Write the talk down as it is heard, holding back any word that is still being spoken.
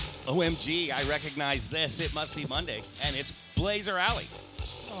OMG, I recognize this. It must be Monday, and it's Blazer Alley.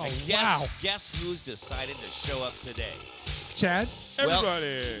 Oh, And guess who's decided to show up today? Chad? Everybody.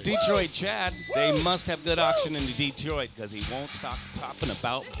 Well, Detroit Chad, they must have good auction in Detroit because he won't stop talking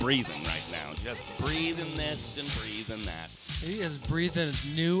about breathing right now. Just breathing this and breathing that. He is breathing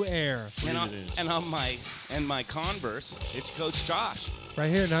new air. And on my Converse, it's Coach Josh. Right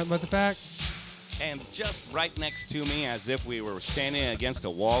here, nothing but the facts. And just right next to me, as if we were standing against a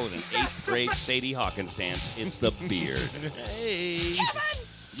wall at an 8th grade Sadie Hawkins dance, it's the Beard. Hey.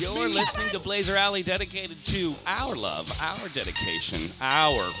 You're listening to Blazer Alley, dedicated to our love, our dedication,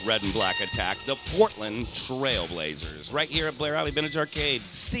 our red and black attack, the Portland Trailblazers. Right here at Blair Alley Vintage Arcade,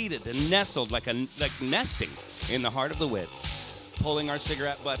 seated and nestled like nesting in the heart of the wit, pulling our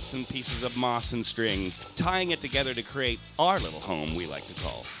cigarette butts and pieces of moss and string, tying it together to create our little home we like to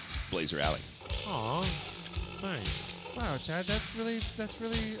call Blazer Alley. Aw, that's nice. Wow, Chad, that's really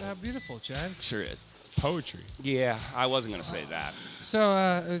beautiful, Chad. Sure is. It's poetry. Yeah, I wasn't going to say that.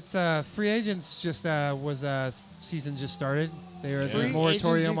 So it's free agents just season just started. They are the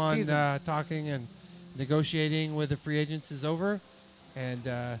moratorium on talking and negotiating with the free agents is over, and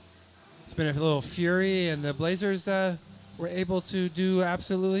it's been a little fury, and the Blazers were able to do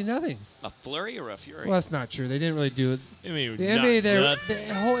absolutely nothing. A flurry or a fury? Well, that's not true. They didn't really do it. I mean, The NBA,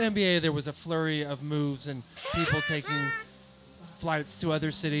 the whole NBA, there was a flurry of moves and people taking flights to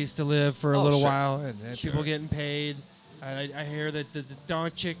other cities to live for a little while, and people getting paid. I hear that the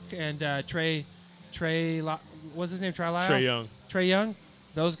Doncic and what's his name? Trae Young. Trae Young.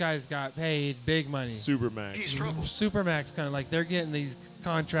 Those guys got paid big money. Supermax. Supermax, kind of like they're getting these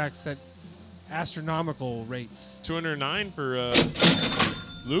contracts that astronomical rates. 209 for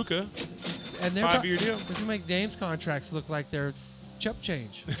Luka. And they're 5-year deal. This will make Dame's contracts look like they're chump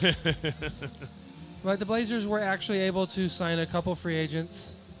change. But the Blazers were actually able to sign a couple free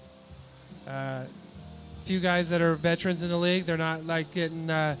agents. Few guys that are veterans in the league. They're not like getting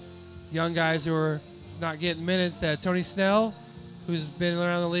young guys who are not getting minutes. That Tony Snell, who's been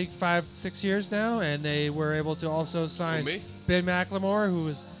around the league 5-6 years now, and they were able to also sign Ben McLemore, who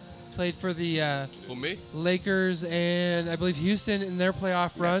was played for the Lakers and I believe Houston in their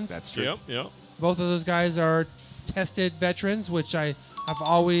playoff runs. That's true. Yep. Both of those guys are tested veterans, which I've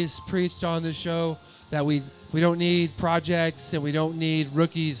always preached on the show that we don't need projects and we don't need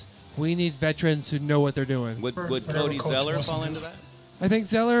rookies. We need veterans who know what they're doing. Would Cody Zeller fall into that? I think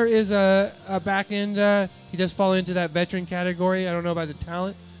Zeller is a back end. He does fall into that veteran category. I don't know about the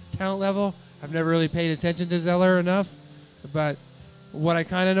talent level. I've never really paid attention to Zeller enough, but what I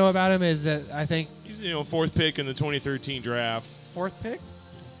kind of know about him is that I think He's 4th pick in the 2013 draft. 4th pick.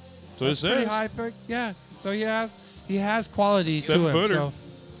 So it Pretty says. high pick. Yeah. So he has quality to 7-footer. him. So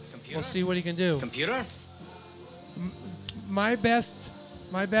we'll see what he can do. Computer? My best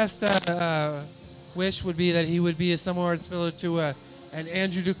wish would be that he would be somewhere similar to an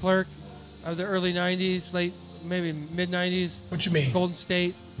Andrew DeClerc of the early '90s, late maybe mid '90s. What you mean? Golden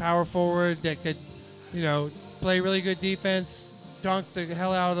State power forward that could, play really good defense, dunk the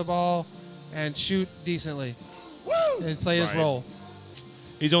hell out of the ball, and shoot decently, and play his Right. role.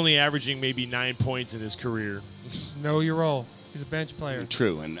 He's only averaging maybe 9 points in his career. Know your role. He's a bench player.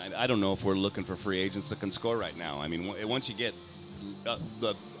 True, and I don't know if we're looking for free agents that can score right now. I mean, once you get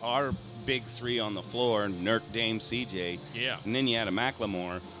our big three on the floor, Nurk, Dame, CJ, and then you add a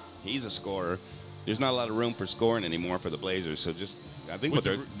McLemore, he's a scorer. There's not a lot of room for scoring anymore for the Blazers, so I think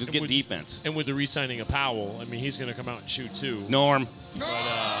just get defense. And with the re-signing of Powell, I mean, he's going to come out and shoot too. Norm.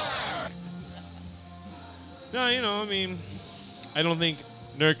 But, no, I mean, I don't think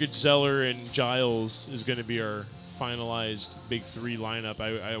Nurkic, Zeller, and Giles is going to be our finalized big three lineup.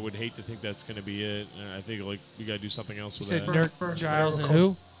 I would hate to think that's going to be it. I think we got to do something else with Said that. Nurk, Giles, and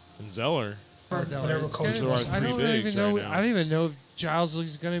who? And Zeller. Whatever coach Those are our wants. three I don't bigs even know. right now. I don't even know if Giles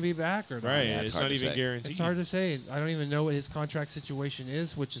is going to be back or not. Right, Yeah, it's it's hard not to even say. guaranteed. It's hard to say. I don't even know what his contract situation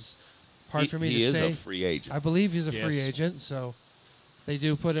is, which is hard for me He to is say. a free agent. I believe he's a free Yes. agent, so they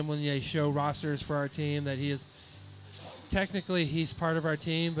do put him when they show rosters for our team that he is. Technically, he's part of our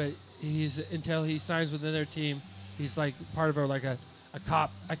team, but he's until he signs with another team, he's like part of a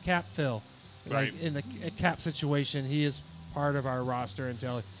cap fill. Right. Like in a cap situation, he is part of our roster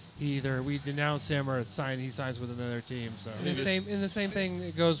until either we denounce him or he signs with another team. So in the same thing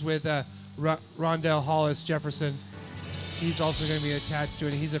it goes with Rondell Hollis Jefferson. He's also going to be attached to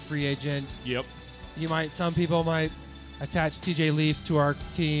it. He's a free agent. Yep. Some people might attach TJ Leaf to our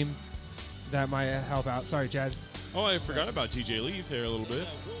team. That might help out. Sorry, Chad. Oh, I forgot about TJ Leaf there a little bit.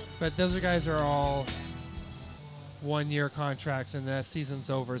 But those guys are all one-year contracts, and the season's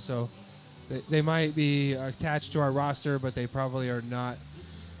over, so they might be attached to our roster, but they probably are not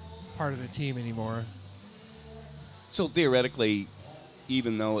part of the team anymore. So theoretically,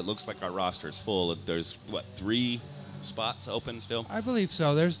 even though it looks like our roster is full, there's, 3 spots open still? I believe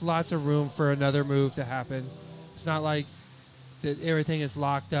so. There's lots of room for another move to happen. It's not like that everything is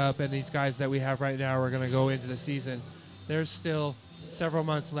locked up and these guys that we have right now are going to go into the season. There's still several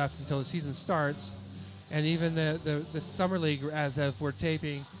months left until the season starts. And even the Summer League, as of we're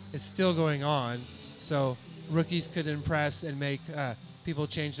taping, is still going on. So rookies could impress and make people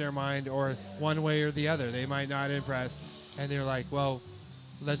change their mind, or one way or the other. They might not impress. And they're like, well,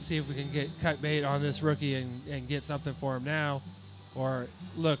 let's see if we can get cut bait on this rookie and get something for him now. Or,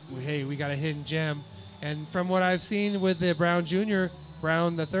 look, hey, we got a hidden gem. And from what I've seen with the Brown Jr.,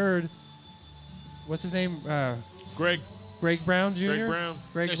 Brown the third, what's his name? Greg Brown Jr.? Greg Brown.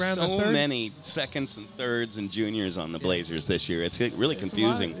 Greg There's Brown the so third? many seconds and thirds and juniors on the Blazers this year. It's really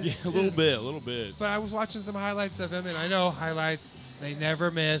confusing. Yeah, a little bit. But I was watching some highlights of him, and I know highlights, they never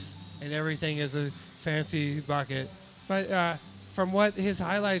miss, and everything is a fancy bucket. But from what his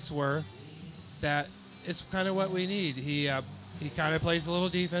highlights were, that it's kind of what we need. He kind of plays a little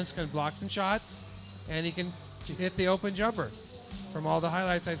defense, can block some shots, and he can hit the open jumper. From all the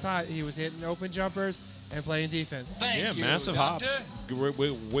highlights I saw, he was hitting open jumpers and playing defense. Yeah, massive hops.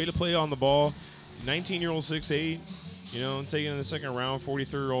 Way to play on the ball. 19-year-old 6'8", taken in the second round,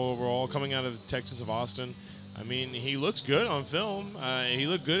 43rd overall, coming out of Texas of Austin. I mean, he looks good on film. He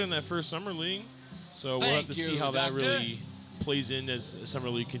looked good in that first Summer League. So we'll have to see how that really plays in as Summer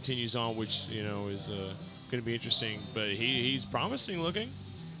League continues on, which, is going to be interesting. But he's promising looking.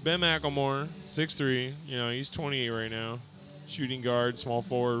 Ben McLemore, 6'3", he's 28 right now. Shooting guard, small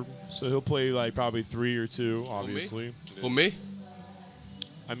forward. So he'll play like probably 3 or 2, obviously. Who, me?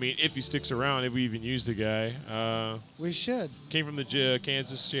 I mean, if he sticks around, if we even use the guy. We should. Came from the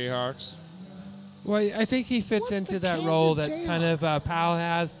Kansas Jayhawks. Well, I think he fits What's into the that Kansas role that Jayhawks? kind of Powell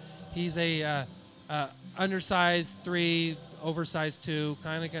has. He's a undersized 3, oversized 2,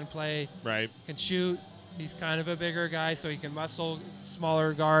 kind of can play, Right. can shoot. He's kind of a bigger guy, so he can muscle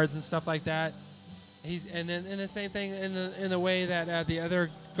smaller guards and stuff like that. And the same thing in the way that the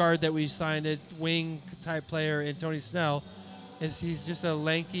other guard that we signed, a wing type player in Tony Snell, is he's just a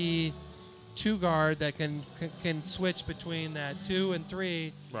lanky 2 guard that can switch between that 2 and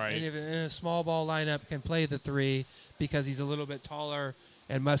 3. Right. And if in a small ball lineup can play the 3 because he's a little bit taller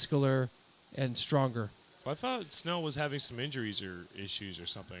and muscular and stronger. Well, I thought Snell was having some injuries or issues or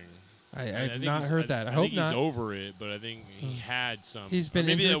something. I've think not he's- heard that. I I hope think not. he's over it, but I think he had some. He's Or been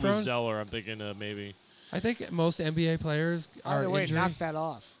maybe that injury was prone? Zeller. I'm thinking maybe. I think most NBA players are Either way, injured. knock that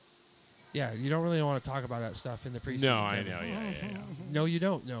off. Yeah, you don't really want to talk about that stuff in the preseason. No, I Kevin. know. Yeah. No, you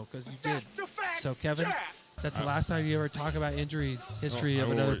don't. No, because you did. So, Kevin, that's the last time you ever talk about injury history I of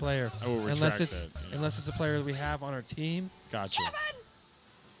will another re- player. I will unless retract it's that, yeah. unless it's a player that we have on our team Gotcha.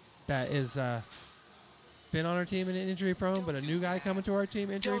 that is been on our team and injury prone, but a new guy coming to our team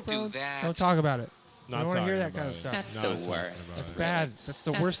injury Don't do prone. that. Don't talk about it. I Not don't want to hear talking that kind of about stuff. it. That's Not the talking worst. about That's it. bad. That's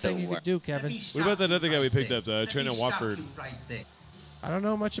the worst thing you could do, Kevin. What about that other guy we picked up, Trendon Watford? I don't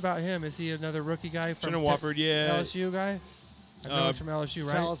know much about him. Is he another rookie guy from Trendon Watford, yeah. LSU guy? I know he's from LSU,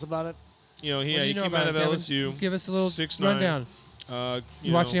 right? Tell us about it. What do He you know came about out of him, Kevin? LSU. Give us a little 6'9". rundown.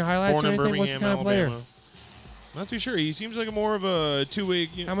 You watching your highlights born or in anything? What's the Birmingham, kind of player? Alabama. Not too sure. He seems like more of a two-way.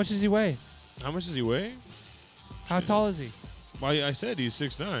 How much does he weigh? How much does he weigh? How tall is he? Well, I said he's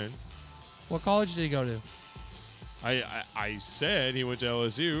 6'9". What college did he go to? I said he went to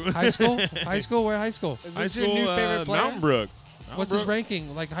LSU. High school? High school? Where high school? Is High this school, your new favorite player? Mountain Brook. What's his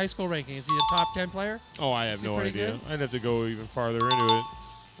ranking? Like high school ranking? Is he a top 10 player? Oh, I have Is he no pretty idea. good? I'd have to go even farther into it.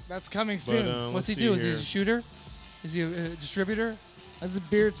 That's coming But soon. What's he let's do? see Is he here. a shooter? Is he a distributor? That's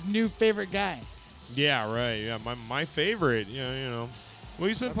Beard's new favorite guy. Yeah, right. Yeah, my favorite. Yeah, Well,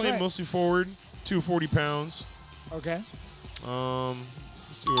 he's been That's playing right. mostly forward, 240 pounds. Okay.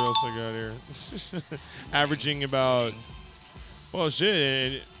 Let's see what else I got here. Averaging about, well,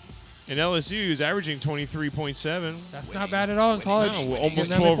 shit. In LSU, he was averaging 23.7. That's not bad at all in college. No, Getting almost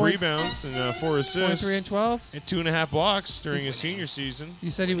that many 12 points? rebounds and 4 assists. 23 and 12? And 2.5 blocks during his senior season.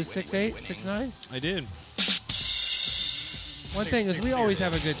 You said he was 6'8", 6'9"? I did. One thing is we always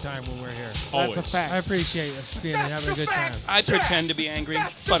have a good time when we're here. Always. That's a fact. I appreciate us having a good time. I pretend to be angry,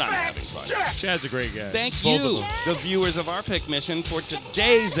 but I'm having fun. Chad's a great guy. Thank Both of you, them. the viewers of our pick mission, for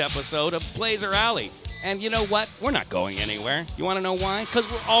today's episode of Blazer Alley. And you know what? We're not going anywhere. You want to know why?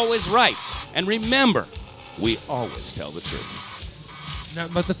 Because we're always right. And remember, we always tell the truth.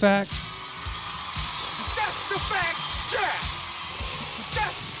 Nothing but the facts. That's the fact, Jack!